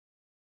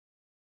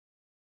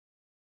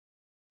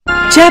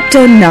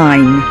Chapter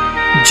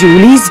 9.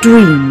 Julie's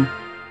Dream.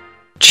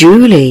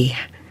 Julie,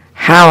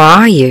 how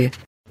are you?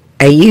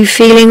 Are you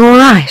feeling all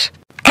right?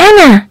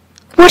 Anna,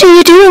 what are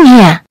you doing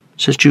here?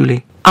 Says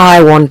Julie.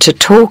 I want to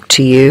talk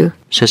to you,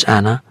 Says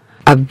Anna.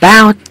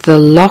 about the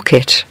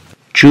locket.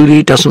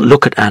 Julie doesn't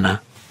look at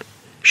Anna.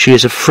 She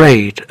is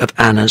afraid of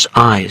Anna's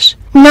eyes.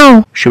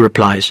 No, She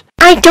replies.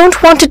 I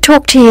don't want to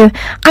talk to you.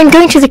 I'm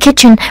going to the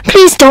kitchen.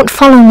 Please don't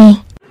follow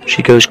me.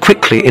 She goes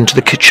quickly into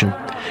the kitchen.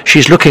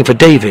 She's looking for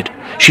David.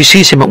 She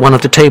sees him at one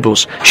of the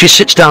tables. She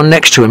sits down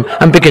next to him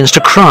and begins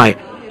to cry.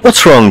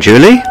 What's wrong,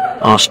 Julie?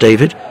 Asks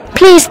David.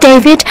 Please,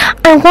 David,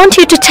 I want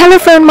you to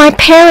telephone my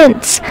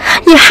parents.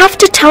 You have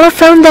to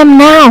telephone them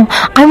now.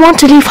 I want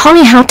to leave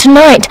Hollyhow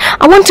tonight.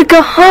 I want to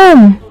go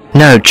home.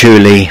 No,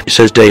 Julie,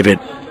 Says David.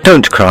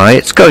 don't cry.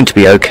 It's going to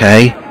be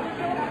okay.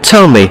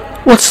 Tell me,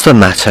 what's the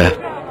matter?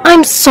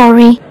 I'm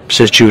sorry,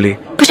 Says Julie.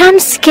 but I'm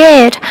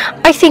scared.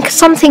 I think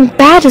something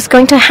bad is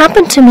going to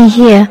happen to me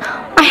here.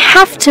 I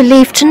have to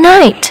leave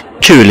tonight.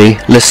 Julie,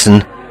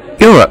 listen.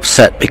 You're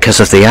upset because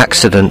of the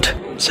accident.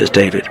 Says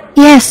David.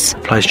 Yes,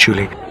 Replies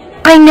Julie.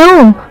 I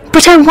know,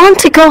 but I want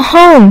to go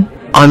home.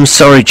 I'm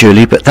sorry,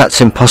 Julie, but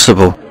that's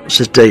impossible.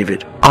 Says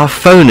David. Our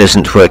phone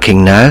isn't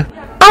working now.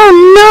 Oh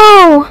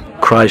no!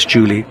 Cries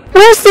Julie.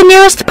 Where's the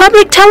nearest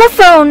public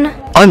telephone?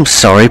 I'm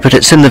sorry, but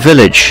it's in the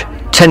village,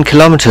 10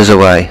 kilometers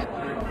away.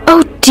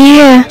 Oh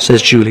dear.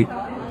 Says Julie.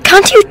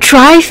 Can't you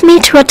drive me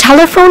to a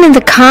telephone in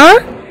the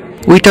car?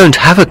 We don't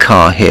have a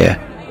car here.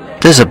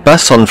 There's a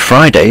bus on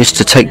Fridays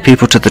to take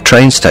people to the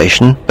train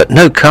station, but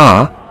no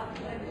car.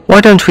 Why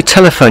don't we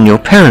telephone your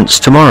parents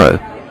tomorrow?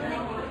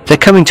 They're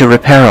coming to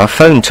repair our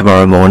phone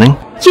tomorrow morning.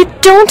 You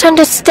don't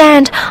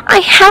understand. I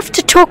have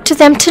to talk to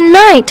them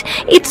tonight.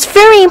 It's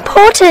very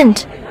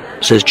important.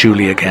 Says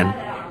Julie again.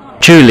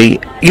 Julie,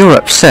 you're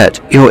upset.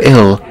 You're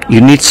ill.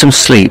 You need some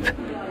sleep.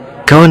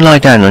 Go and lie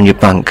down on your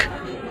bunk.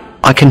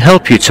 I can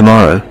help you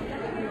tomorrow.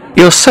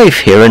 You're safe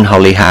here in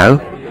Hollyhow.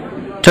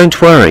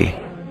 Don't worry.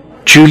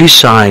 Julie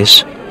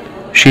sighs.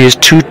 She is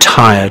too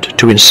tired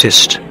to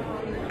insist.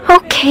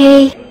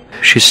 Okay.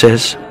 She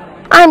says.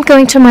 I'm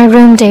going to my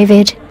room,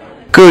 David.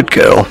 Good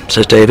girl.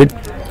 Says David.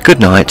 Good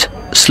night.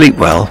 Sleep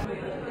well.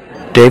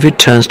 David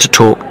turns to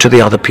talk to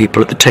the other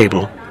people at the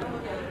table.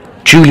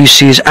 Julie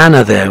sees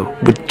Anna there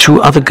with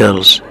two other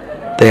girls.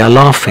 They are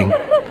laughing.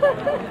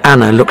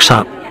 Anna looks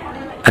up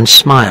and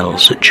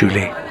smiles at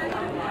Julie.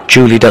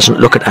 Julie doesn't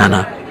look at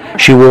Anna.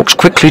 She walks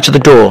quickly to the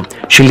door.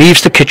 She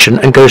leaves the kitchen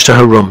and goes to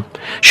her room.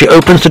 She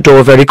opens the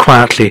door very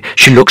quietly.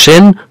 She looks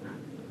in.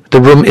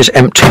 The room is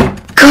empty.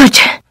 Good.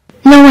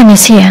 No one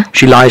is here.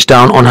 She lies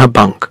down on her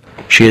bunk.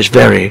 She is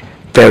very,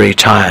 very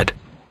tired.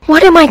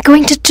 What am I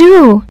going to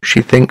do?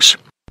 She thinks,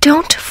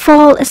 Don't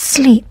fall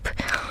asleep.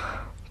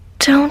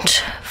 Don't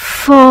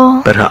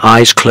fall. but her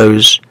eyes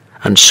close,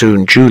 and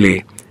soon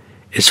Julie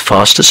is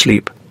fast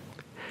asleep.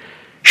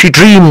 She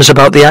dreams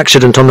about the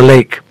accident on the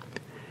lake.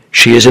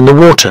 She is in the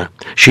water.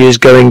 She is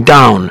going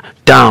down,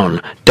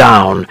 down,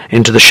 down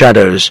into the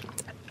shadows.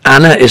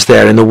 Anna is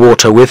there in the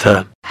water with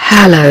her.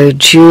 Hello,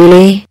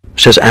 Julie.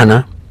 Says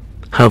Anna.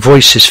 Her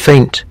voice is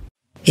faint.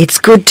 It's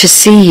good to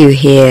see you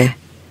here.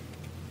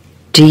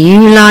 Do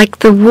you like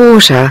the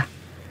water?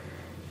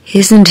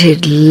 Isn't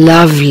it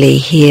lovely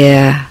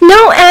here?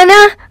 No,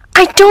 Anna.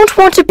 I don't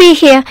want to be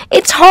here.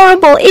 It's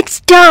horrible. It's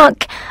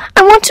dark.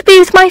 I want to be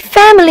with my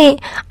family.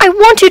 I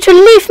want you to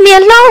leave me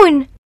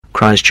alone.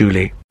 Cries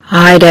Julie.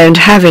 I don't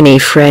have any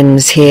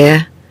friends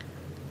here.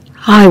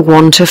 I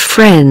want a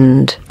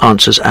friend.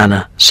 Answers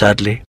Anna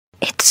sadly.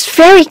 It's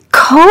very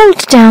cold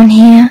down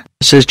here.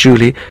 Says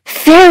Julie.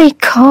 Very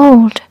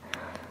cold.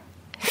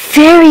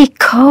 Very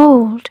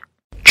cold.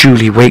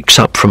 Julie wakes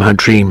up from her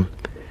dream.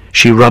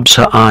 She rubs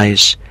her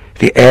eyes.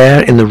 The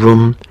air in the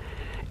room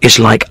is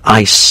like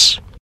ice.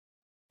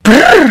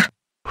 Brr!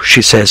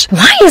 She says.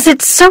 Why is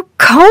it so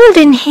cold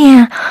in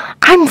here?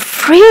 I'm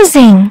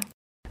freezing.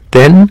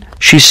 Then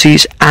she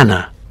sees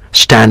Anna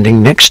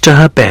standing next to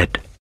her bed.